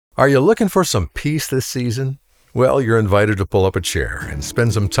Are you looking for some peace this season? Well, you're invited to pull up a chair and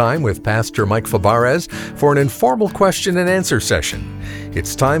spend some time with Pastor Mike Fabarez for an informal question and answer session.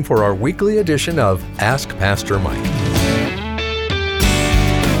 It's time for our weekly edition of Ask Pastor Mike.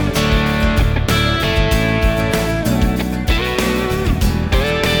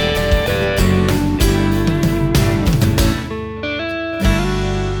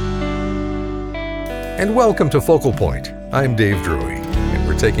 And welcome to Focal Point. I'm Dave Drury, and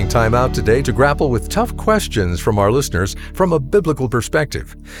we're taking time out today to grapple with tough questions from our listeners from a biblical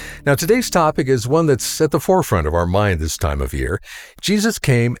perspective. Now, today's topic is one that's at the forefront of our mind this time of year. Jesus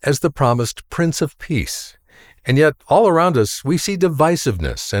came as the promised Prince of Peace. And yet, all around us, we see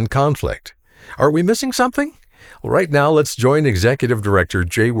divisiveness and conflict. Are we missing something? Well, right now, let's join Executive Director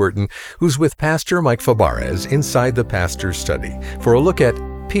Jay Wharton, who's with Pastor Mike Fabarez inside the Pastor's Study, for a look at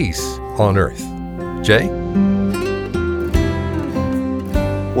peace on earth. Jay?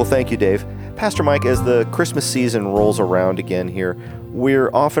 Well, thank you, Dave. Pastor Mike, as the Christmas season rolls around again here, we're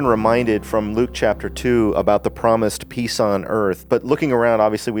often reminded from Luke chapter 2 about the promised peace on earth. But looking around,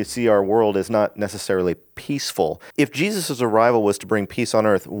 obviously, we see our world is not necessarily peaceful. If Jesus' arrival was to bring peace on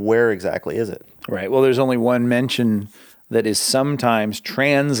earth, where exactly is it? Right. Well, there's only one mention that is sometimes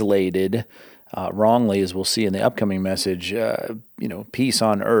translated wrongly, as we'll see in the upcoming message, peace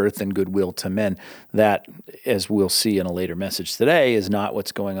on earth and goodwill to men. That, as we'll see in a later message today, is not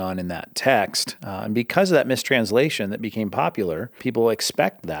what's going on in that text. And because of that mistranslation that became popular, people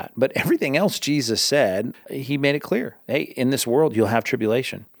expect that. But everything else Jesus said, he made it clear. Hey, in this world, you'll have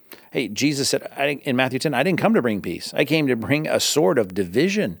tribulation. Hey, Jesus said in Matthew 10, I didn't come to bring peace. I came to bring a sword of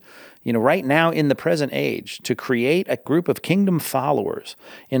division. Right now in the present age, to create a group of kingdom followers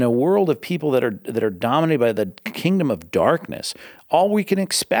in a world of people that are dominated by the kingdom of darkness, all we can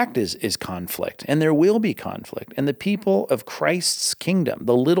expect is conflict, and there will be conflict. And the people of Christ's kingdom,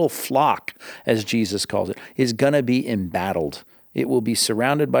 the little flock, as Jesus calls it, is going to be embattled. It will be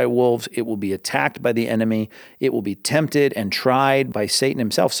surrounded by wolves. It will be attacked by the enemy. It will be tempted and tried by Satan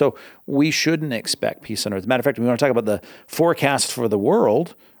himself. So we shouldn't expect peace on earth. As a matter of fact, we want to talk about the forecast for the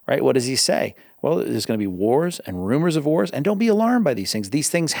world. Right? What does he say? Well, there's going to be wars and rumors of wars, and don't be alarmed by these things. These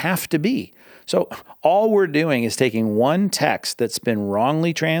things have to be. So all we're doing is taking one text that's been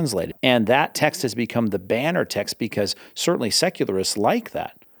wrongly translated, and that text has become the banner text because certainly secularists like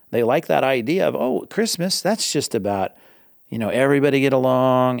that. They like that idea of, Christmas, that's just about, everybody get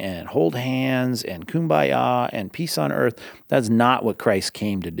along and hold hands and kumbaya and peace on earth. That's not what Christ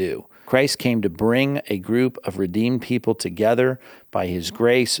came to do. Christ came to bring a group of redeemed people together by his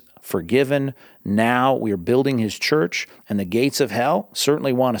grace, forgiven. Now we are building his church, and the gates of hell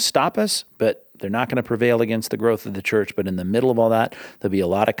certainly want to stop us, but they're not going to prevail against the growth of the church. But in the middle of all that, there'll be a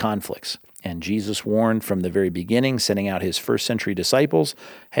lot of conflicts. And Jesus warned from the very beginning, sending out his first century disciples,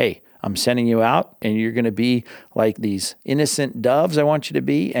 hey, I'm sending you out, and you're going to be like these innocent doves I want you to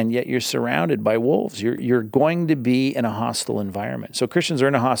be, and yet you're surrounded by wolves. You're going to be in a hostile environment. So Christians are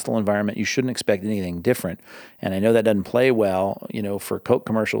in a hostile environment. You shouldn't expect anything different. And I know that doesn't play well, for Coke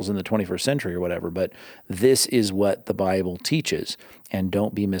commercials in the 21st century or whatever, but this is what the Bible teaches. And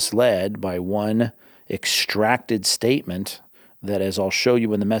don't be misled by one extracted statement that, as I'll show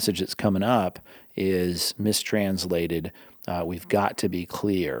you in the message that's coming up, is mistranslated. We've got to be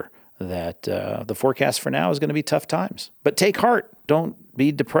clear that the forecast for now is going to be tough times. But take heart. Don't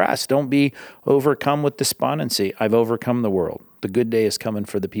be depressed. Don't be overcome with despondency. I've overcome the world. The good day is coming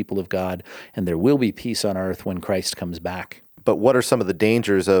for the people of God, and there will be peace on earth when Christ comes back. But what are some of the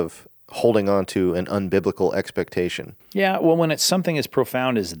dangers of holding on to an unbiblical expectation? Yeah, well, when it's something as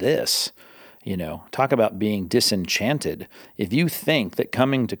profound as this, talk about being disenchanted. If you think that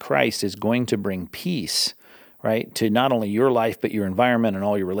coming to Christ is going to bring peace, right, to not only your life, but your environment and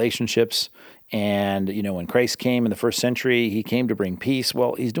all your relationships. And, when Christ came in the first century, he came to bring peace.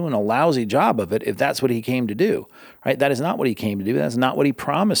 Well, he's doing a lousy job of it if that's what he came to do, right? That is not what he came to do. That's not what he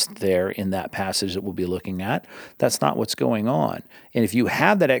promised there in that passage that we'll be looking at. That's not what's going on. And if you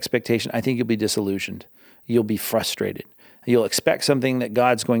have that expectation, I think you'll be disillusioned. You'll be frustrated. You'll expect something that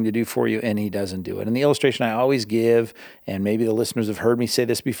God's going to do for you, and he doesn't do it. And the illustration I always give, and maybe the listeners have heard me say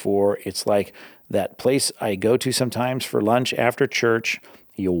this before, it's like that place I go to sometimes for lunch after church.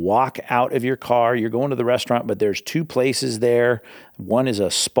 You walk out of your car, you're going to the restaurant, but there's two places there. One is a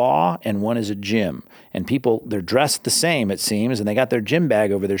spa and one is a gym. And people, they're dressed the same, it seems, and they got their gym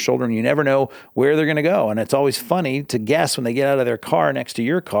bag over their shoulder, and you never know where they're going to go. And it's always funny to guess when they get out of their car next to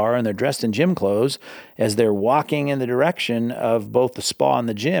your car and they're dressed in gym clothes as they're walking in the direction of both the spa and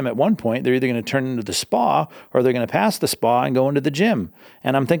the gym. At one point, they're either going to turn into the spa or they're going to pass the spa and go into the gym.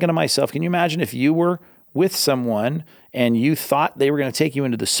 And I'm thinking to myself, can you imagine if you were with someone and you thought they were going to take you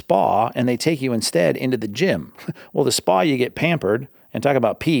into the spa and they take you instead into the gym. Well, the spa, you get pampered. And talk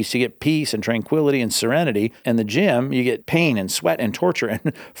about peace. You get peace and tranquility and serenity. And the gym, you get pain and sweat and torture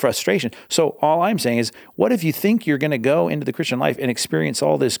and frustration. So all I'm saying is, what if you think you're going to go into the Christian life and experience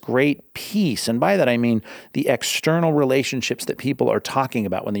all this great peace? And by that, I mean the external relationships that people are talking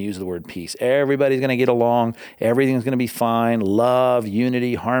about when they use the word peace. Everybody's going to get along. Everything's going to be fine. Love,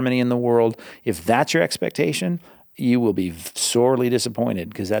 unity, harmony in the world. If that's your expectation, you will be sorely disappointed,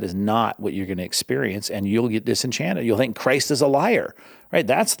 because that is not what you're going to experience, and you'll get disenchanted. You'll think Christ is a liar, right?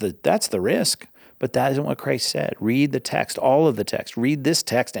 That's the risk, but that isn't what Christ said. Read the text, all of the text. Read this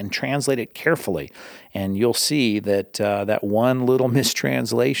text and translate it carefully, and you'll see that that one little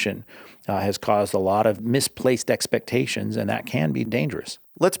mistranslation has caused a lot of misplaced expectations, and that can be dangerous.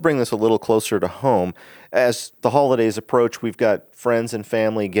 Let's bring this a little closer to home. As the holidays approach, we've got friends and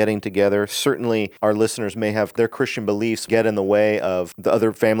family getting together. Certainly, our listeners may have their Christian beliefs get in the way of the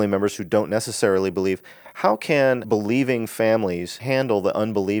other family members who don't necessarily believe. How can believing families handle the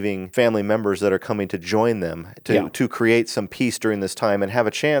unbelieving family members that are coming to join them to create some peace during this time and have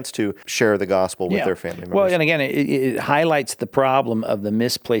a chance to share the gospel with their family members? Well, and again, it highlights the problem of the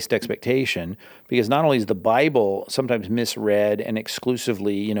misplaced expectation, because not only is the Bible sometimes misread and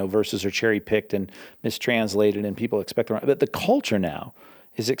exclusively, verses are cherry-picked and mistranslated and people expect the wrong, but the culture now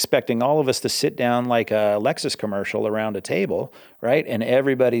is expecting all of us to sit down like a Lexus commercial around a table, right? And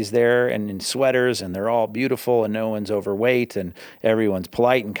everybody's there and in sweaters, and they're all beautiful, and no one's overweight, and everyone's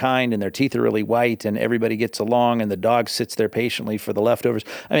polite and kind, and their teeth are really white, and everybody gets along, and the dog sits there patiently for the leftovers.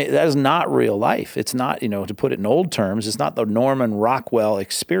 I mean, that is not real life. It's not, to put it in old terms, it's not the Norman Rockwell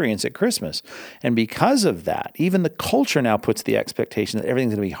experience at Christmas. And because of that, even the culture now puts the expectation that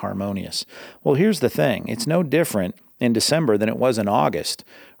everything's going to be harmonious. Well, here's the thing. It's no different in December than it was in August,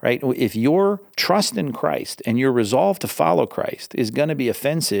 right? If your trust in Christ and your resolve to follow Christ is going to be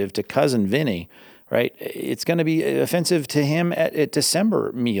offensive to Cousin Vinny, right? It's going to be offensive to him at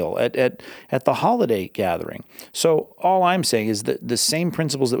December meal, at the holiday gathering. So all I'm saying is that the same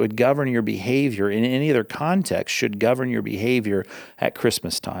principles that would govern your behavior in any other context should govern your behavior at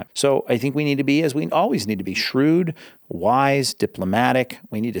Christmas time. So I think we need to be, as we always need to be, shrewd, wise, diplomatic.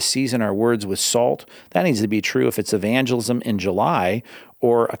 We need to season our words with salt. That needs to be true if it's evangelism in July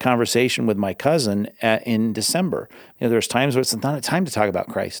or a conversation with my cousin in December. There's times where it's not a time to talk about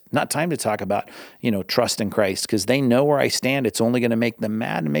Christ, not time to talk about, trust in Christ, because they know where I stand. It's only going to make them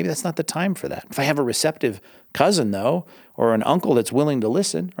mad, and maybe that's not the time for that. If I have a receptive cousin, though, or an uncle that's willing to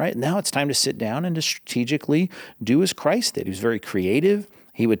listen, right, now it's time to sit down and to strategically do as Christ did. He was very creative.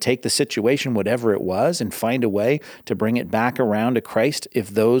 He would take the situation, whatever it was, and find a way to bring it back around to Christ if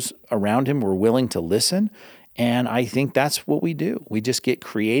those around him were willing to listen. And I think that's what we do. We just get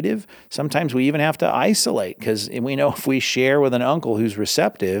creative. Sometimes we even have to isolate, because we know if we share with an uncle who's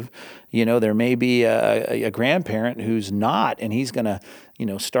receptive, there may be a grandparent who's not, and he's going to,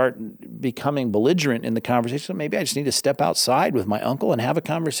 start becoming belligerent in the conversation. So maybe I just need to step outside with my uncle and have a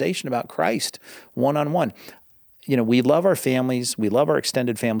conversation about Christ one-on-one. We love our families. We love our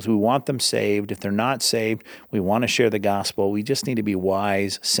extended families. We want them saved. If they're not saved, we want to share the gospel. We just need to be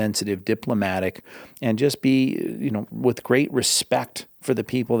wise, sensitive, diplomatic, and just be, with great respect for the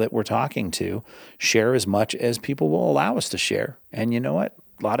people that we're talking to, share as much as people will allow us to share. And you know what?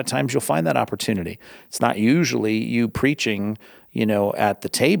 A lot of times you'll find that opportunity. It's not usually you preaching, at the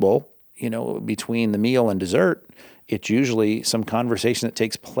table, between the meal and dessert. It's usually some conversation that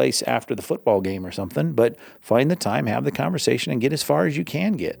takes place after the football game or something, but find the time, have the conversation, and get as far as you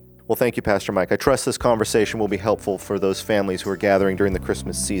can get. Well, thank you, Pastor Mike. I trust this conversation will be helpful for those families who are gathering during the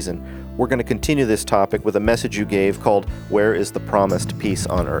Christmas season. We're going to continue this topic with a message you gave called, "Where is the Promised Peace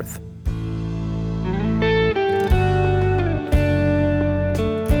on Earth?"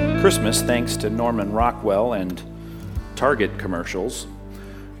 Christmas, thanks to Norman Rockwell and Target commercials,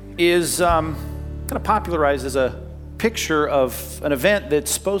 is kind of popularized as a picture of an event that's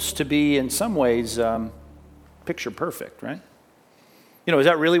supposed to be, in some ways, picture perfect, right? Is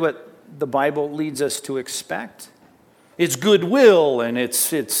that really what the Bible leads us to expect? It's goodwill and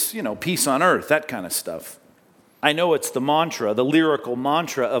it's peace on earth, that kind of stuff. I know it's the mantra, the lyrical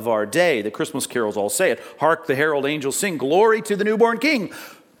mantra of our day. The Christmas carols all say it. Hark the herald angels sing, glory to the newborn King.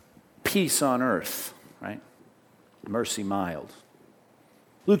 Peace on earth, right? Mercy mild.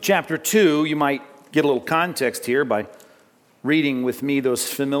 Luke chapter 2, you might get a little context here by reading with me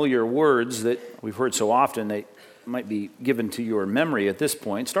those familiar words that we've heard so often. They might be given to your memory at this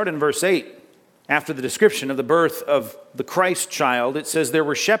point. Start in verse 8. After the description of the birth of the Christ child, it says there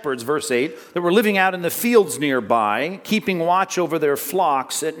were shepherds, verse 8, that were living out in the fields nearby, keeping watch over their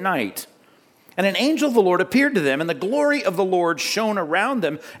flocks at night. And an angel of the Lord appeared to them, and the glory of the Lord shone around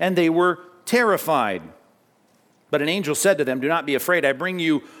them, and they were terrified. But an angel said to them, "Do not be afraid. I bring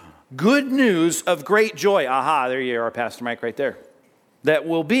you good news of great joy." Aha, there you are, Pastor Mike, right there. That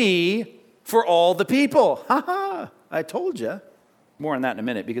will be for all the people. Ha ha, I told you. More on that in a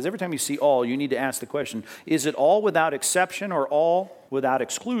minute, because every time you see all, you need to ask the question, is it all without exception or all without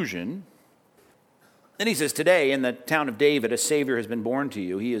exclusion? Then he says, today in the town of David, a Savior has been born to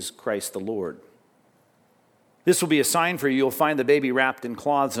you. He is Christ the Lord. This will be a sign for you. You'll find the baby wrapped in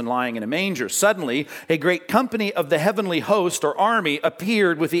cloths and lying in a manger. Suddenly, a great company of the heavenly host or army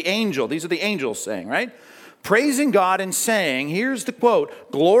appeared with the angel. These are the angels saying, right? Praising God and saying, here's the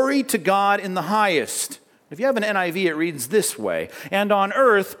quote, "Glory to God in the highest." If you have an NIV, it reads this way, "And on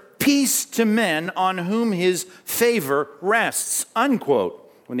earth, peace to men on whom his favor rests," unquote.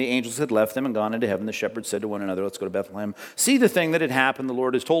 When the angels had left them and gone into heaven, the shepherds said to one another, "Let's go to Bethlehem. See the thing that had happened, the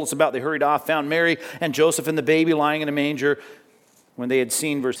Lord has told us about." They hurried off, found Mary and Joseph and the baby lying in a manger. When they had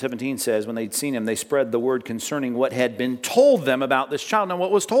seen, verse 17 says, when they'd seen him, they spread the word concerning what had been told them about this child. Now,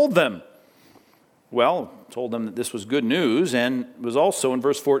 what was told them? Well, told them that this was good news, and it was also in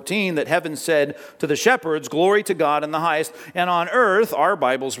verse 14 that heaven said to the shepherds, "Glory to God in the highest, and on earth," our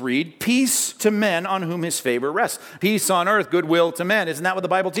Bibles read, "peace to men on whom his favor rests." Peace on earth, goodwill to men. Isn't that what the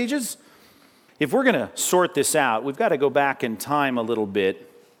Bible teaches? If we're going to sort this out, we've got to go back in time a little bit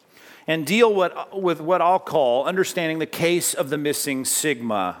and deal with what I'll call understanding the case of the missing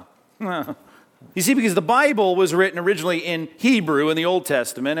sigma. You see, because the Bible was written originally in Hebrew in the Old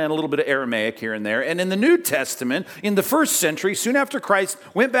Testament and a little bit of Aramaic here and there. And in the New Testament, in the first century, soon after Christ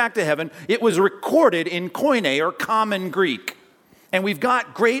went back to heaven, it was recorded in Koine or Common Greek. And we've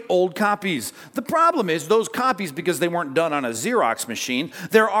got great old copies. The problem is those copies, because they weren't done on a Xerox machine,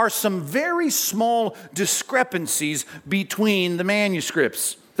 there are some very small discrepancies between the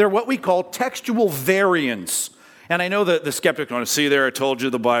manuscripts. They're what we call textual variants. And I know that the skeptic want to see there, I told you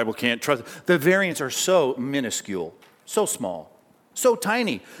the Bible can't trust. The variants are so minuscule, so small, so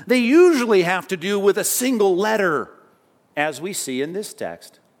tiny. They usually have to do with a single letter, as we see in this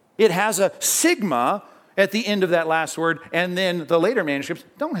text. It has a sigma at the end of that last word, and then the later manuscripts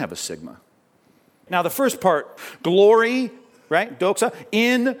don't have a sigma. Now the first part, glory, right, doxa,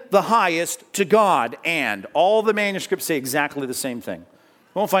 in the highest to God, and all the manuscripts say exactly the same thing.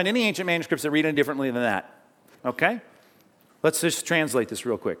 You won't find any ancient manuscripts that read any differently than that. Okay? Let's just translate this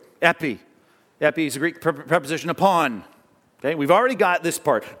real quick. Epi. Epi is a Greek preposition upon. Okay? We've already got this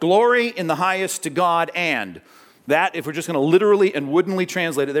part. Glory in the highest to God and. That, if we're just going to literally and woodenly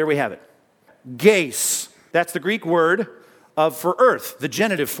translate it, there we have it. Geis. That's the Greek word for earth, the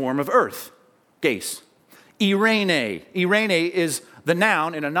genitive form of earth. Geis. Irene. Irene is the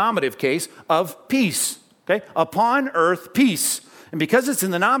noun in a nominative case of peace. Okay? Upon earth, peace. And because it's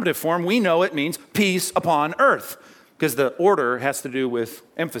in the nominative form, we know it means peace upon earth, because the order has to do with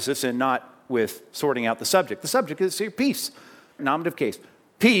emphasis and not with sorting out the subject. The subject is here, peace, nominative case.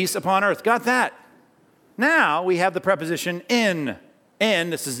 Peace upon earth. Got that? Now we have the preposition in. In,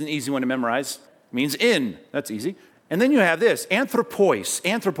 this is an easy one to memorize, means in. That's easy. And then you have this, anthropos.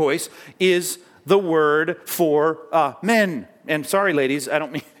 Anthropos is the word for men. And sorry, ladies, I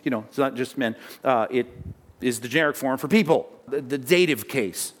don't mean, it's not just men. It is the generic form for people. The dative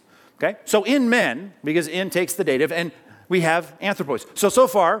case, okay? So in men, because in takes the dative, and we have anthropos. So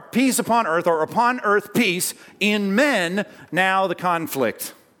far, peace upon earth, or upon earth peace. In men, now the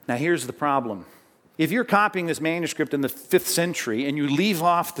conflict. Now here's the problem. If you're copying this manuscript in the 5th century and you leave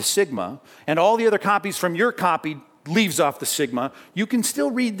off the sigma, and all the other copies from your copy leaves off the sigma, you can still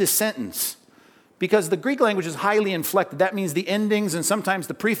read this sentence. Because the Greek language is highly inflected. That means the endings and sometimes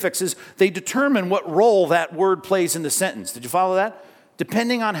the prefixes, they determine what role that word plays in the sentence. Did you follow that?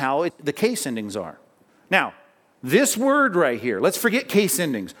 Depending on how the case endings are. Now, this word right here, let's forget case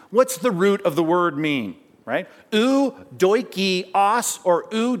endings. What's the root of the word mean, right? U doiki os or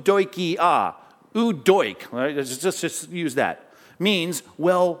u doiki a. U doik, right? Just use that. Means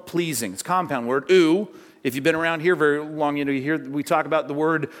well-pleasing. It's a compound word. U, if you've been around here very long, you hear we talk about the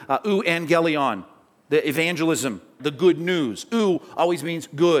word euangelion. The evangelism, the good news. Eu always means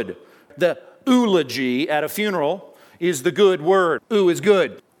good. The eulogy at a funeral is the good word. Eu is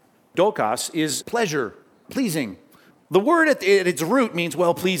good. Dokos is pleasure, pleasing. The word at its root means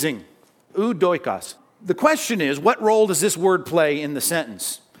well-pleasing. Eu doikos. The question is, what role does this word play in the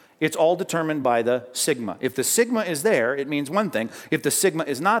sentence? It's all determined by the sigma. If the sigma is there, it means one thing. If the sigma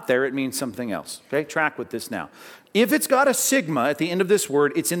is not there, it means something else. Okay, track with this now. If it's got a sigma at the end of this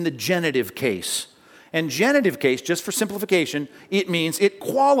word, it's in the genitive case. And genitive case, just for simplification, it means it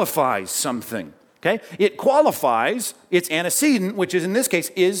qualifies something, okay? It qualifies its antecedent, which is in this case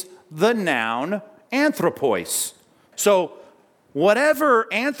is the noun anthropos. So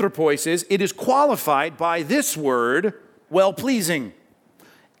whatever anthropos is, it is qualified by this word, well-pleasing.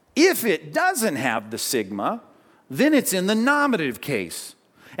 If it doesn't have the sigma, then it's in the nominative case.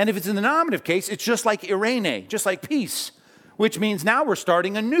 And if it's in the nominative case, it's just like eirene, just like peace, which means now we're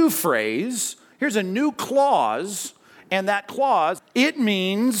starting a new phrase. Here's a new clause, and that clause, it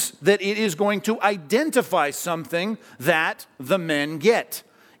means that it is going to identify something that the men get.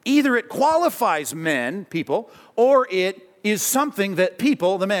 Either it qualifies men, people, or it is something that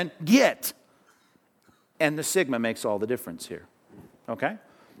people, the men, get. And the sigma makes all the difference here. Okay?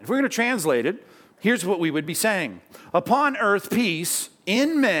 If we're going to translate it, here's what we would be saying. Upon earth, peace,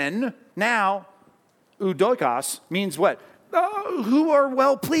 in men, now, eudoikos means what? Who are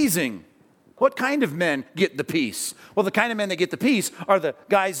well-pleasing. What kind of men get the peace? Well, the kind of men that get the peace are the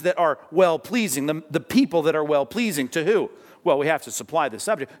guys that are well-pleasing, the people that are well-pleasing. To who? Well, we have to supply the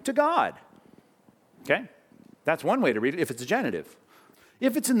subject. To God. Okay? That's one way to read it if it's a genitive.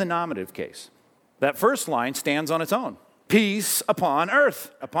 If it's in the nominative case, that first line stands on its own. Peace upon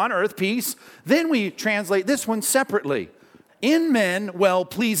earth. Upon earth, peace. Then we translate this one separately. In men,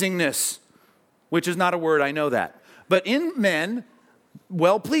 well-pleasingness, which is not a word, I know that. But in men,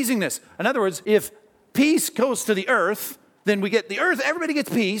 well-pleasingness. In other words, if peace goes to the earth, then we get the earth, everybody gets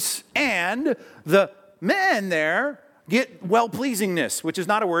peace, and the men there get well-pleasingness, which is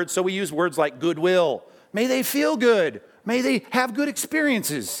not a word, so we use words like goodwill. May they feel good. May they have good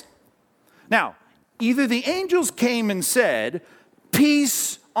experiences. Now, either the angels came and said,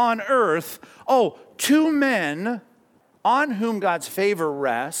 peace on earth, to men on whom God's favor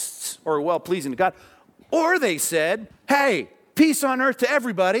rests, or well-pleasing to God, or they said, hey, peace on earth to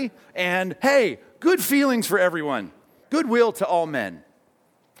everybody, and hey, good feelings for everyone, goodwill to all men.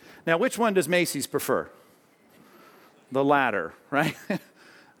 Now, which one does Macy's prefer? The latter, right?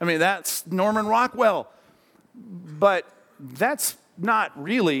 I mean, that's Norman Rockwell, but that's not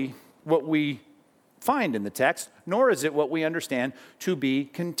really what we find in the text, nor is it what we understand to be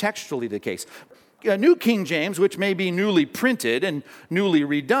contextually the case. New King James, which may be newly printed and newly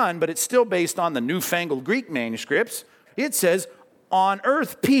redone, but it's still based on the newfangled Greek manuscripts, it says, on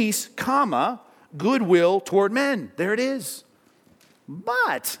earth peace, comma, goodwill toward men. There it is.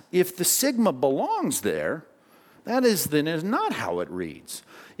 But if the sigma belongs there, that is then is not how it reads.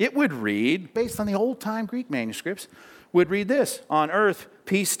 It would read, based on the old-time Greek manuscripts, would read this, on earth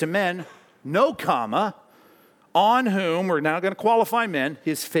peace to men, no comma, on whom, we're now going to qualify men,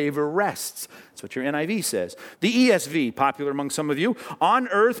 his favor rests. That's what your NIV says. The ESV, popular among some of you, on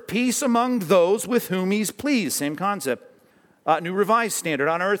earth peace among those with whom he's pleased. Same concept. New Revised Standard,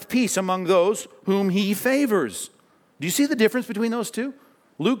 on earth peace among those whom he favors. Do you see the difference between those two?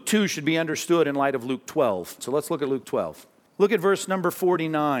 Luke 2 should be understood in light of Luke 12. So let's look at Luke 12. Look at verse number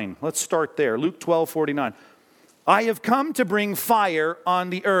 49. Let's start there. Luke 12:49. I have come to bring fire on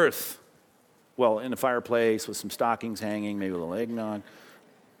the earth. Well, in a fireplace with some stockings hanging, maybe a little eggnog.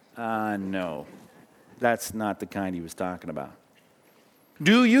 No, that's not the kind he was talking about.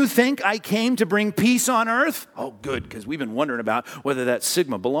 Do you think I came to bring peace on earth? Oh, good, because we've been wondering about whether that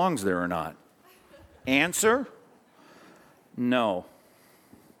sigma belongs there or not. Answer, no.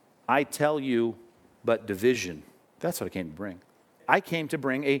 I tell you, but division. That's what I came to bring. I came to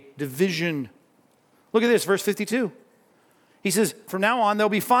bring a division. Look at this, verse 52. He says, from now on, there'll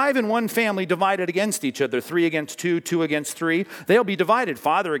be 5 in one family divided against each other, 3 against 2, 2 against 3. They'll be divided,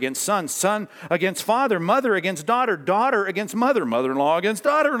 father against son, son against father, mother against daughter, daughter against mother, mother-in-law against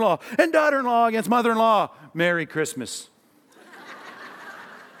daughter-in-law, and daughter-in-law against mother-in-law. Merry Christmas.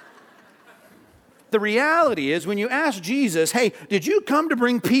 The reality is, when you ask Jesus, hey, did you come to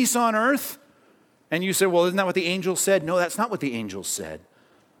bring peace on earth? And you say, well, isn't that what the angels said? No, that's not what the angels said.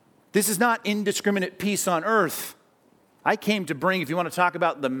 This is not indiscriminate peace on earth. I came to bring, if you want to talk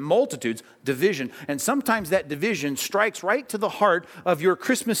about the multitudes, division. And sometimes that division strikes right to the heart of your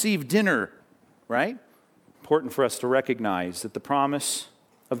Christmas Eve dinner, right? Important for us to recognize that the promise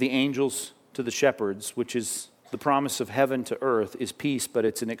of the angels to the shepherds, which is the promise of heaven to earth, is peace, but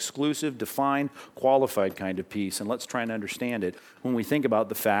it's an exclusive, defined, qualified kind of peace. And let's try and understand it when we think about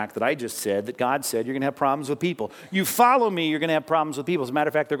the fact that I just said that God said you're going to have problems with people. You follow me, you're going to have problems with people. As a matter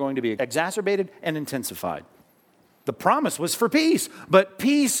of fact, they're going to be exacerbated and intensified. The promise was for peace, but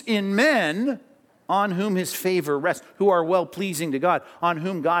peace in men on whom his favor rests, who are well-pleasing to God, on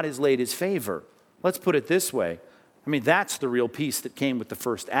whom God has laid his favor. Let's put it this way. I mean, that's the real peace that came with the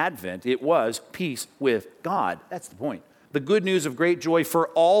first advent. It was peace with God. That's the point. The good news of great joy for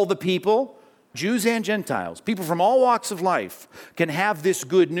all the people, Jews and Gentiles, people from all walks of life, can have this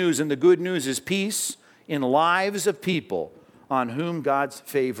good news, and the good news is peace in lives of people on whom God's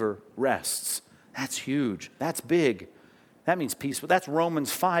favor rests. That's huge. That's big. That means peace. That's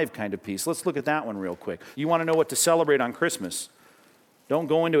Romans 5 kind of peace. Let's look at that one real quick. You want to know what to celebrate on Christmas? Don't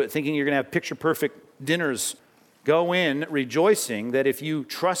go into it thinking you're going to have picture-perfect dinners. Go in rejoicing that if you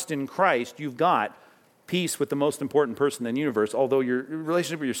trust in Christ, you've got peace with the most important person in the universe, although your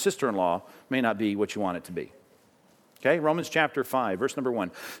relationship with your sister-in-law may not be what you want it to be. Okay, Romans chapter 5, verse number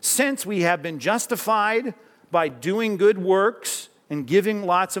 1. Since we have been justified by doing good works and giving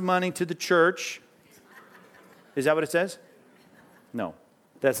lots of money to the church. Is that what it says? No,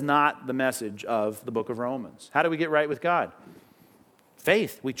 that's not the message of the book of Romans. How do we get right with God?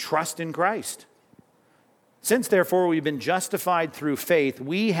 Faith. We trust in Christ. Since, therefore, we've been justified through faith,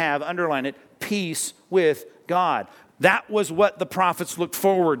 we have, underline it, peace with God. That was what the prophets looked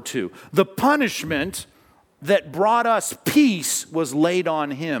forward to. The punishment that brought us peace was laid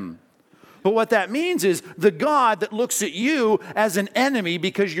on him. But what that means is the God that looks at you as an enemy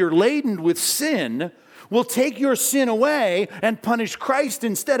because you're laden with sin will take your sin away and punish Christ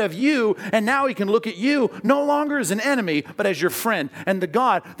instead of you. And now he can look at you no longer as an enemy, but as your friend. And the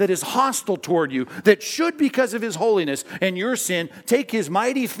God that is hostile toward you, that should, because of his holiness and your sin, take his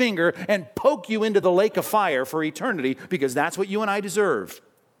mighty finger and poke you into the lake of fire for eternity, because that's what you and I deserve.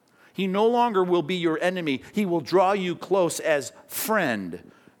 He no longer will be your enemy. He will draw you close as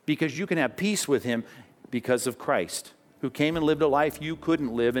friend, because you can have peace with him because of Christ, who came and lived a life you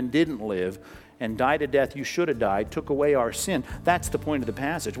couldn't live and didn't live, and died a death you should have died, took away our sin. That's the point of the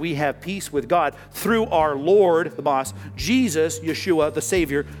passage. We have peace with God through our Lord, the boss, Jesus, Yeshua, the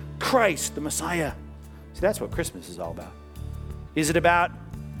Savior, Christ, the Messiah. See, that's what Christmas is all about. Is it about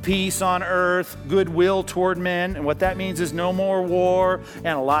peace on earth, goodwill toward men? And what that means is no more war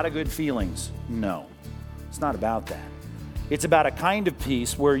and a lot of good feelings. No, it's not about that. It's about a kind of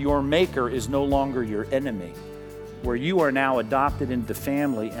peace where your maker is no longer your enemy, where you are now adopted into the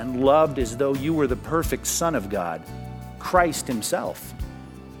family and loved as though you were the perfect Son of God, Christ himself.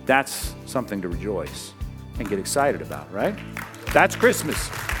 That's something to rejoice and get excited about, right? That's Christmas.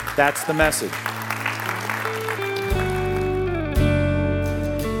 That's the message.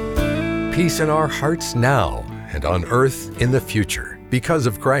 Peace in our hearts now and on earth in the future because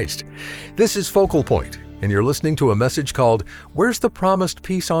of Christ. This is Focal Point, and you're listening to a message called Where's the Promised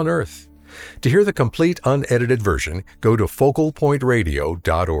Peace on Earth? To hear the complete unedited version, go to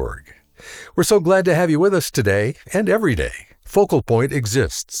focalpointradio.org. We're so glad to have you with us today and every day. Focal Point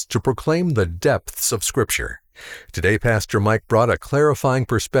exists to proclaim the depths of Scripture. Today, Pastor Mike brought a clarifying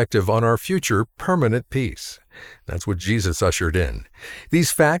perspective on our future permanent peace. That's what Jesus ushered in.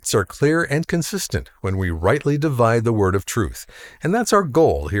 These facts are clear and consistent when we rightly divide the word of truth. And that's our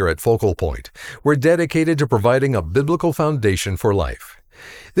goal here at Focal Point. We're dedicated to providing a biblical foundation for life.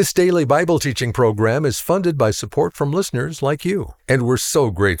 This daily Bible teaching program is funded by support from listeners like you, and we're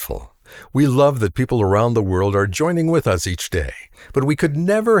so grateful. We love that people around the world are joining with us each day, but we could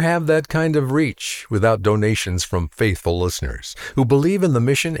never have that kind of reach without donations from faithful listeners who believe in the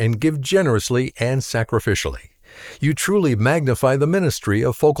mission and give generously and sacrificially. You truly magnify the ministry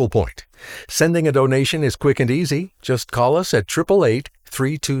of Focal Point. Sending a donation is quick and easy. Just call us at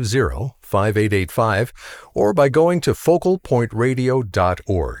 888-320-5885 or by going to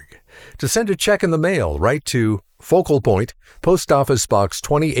focalpointradio.org. To send a check in the mail, write to Focal Point, Post Office Box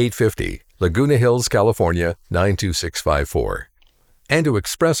 2850, Laguna Hills, California, 92654. And to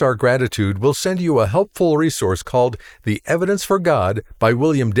express our gratitude, we'll send you a helpful resource called The Evidence for God by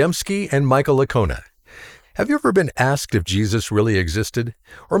William Dembski and Michael Licona. Have you ever been asked if Jesus really existed?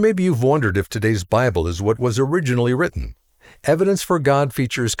 Or maybe you've wondered if today's Bible is what was originally written. Evidence for God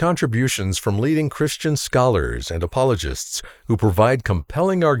features contributions from leading Christian scholars and apologists who provide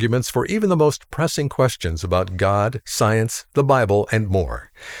compelling arguments for even the most pressing questions about God, science, the Bible, and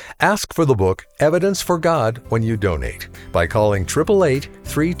more. Ask for the book Evidence for God when you donate by calling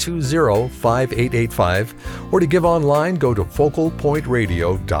 888-320-5885, or to give online, go to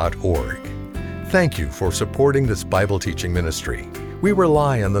focalpointradio.org. Thank you for supporting this Bible teaching ministry. We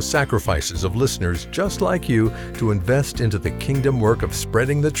rely on the sacrifices of listeners just like you to invest into the kingdom work of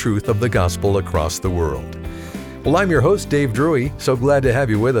spreading the truth of the gospel across the world. Well, I'm your host, Dave Drury. So glad to have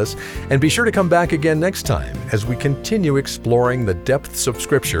you with us. And be sure to come back again next time as we continue exploring the depths of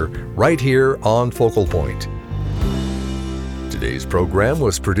Scripture right here on Focal Point. Today's program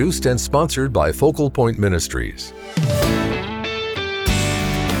was produced and sponsored by Focal Point Ministries.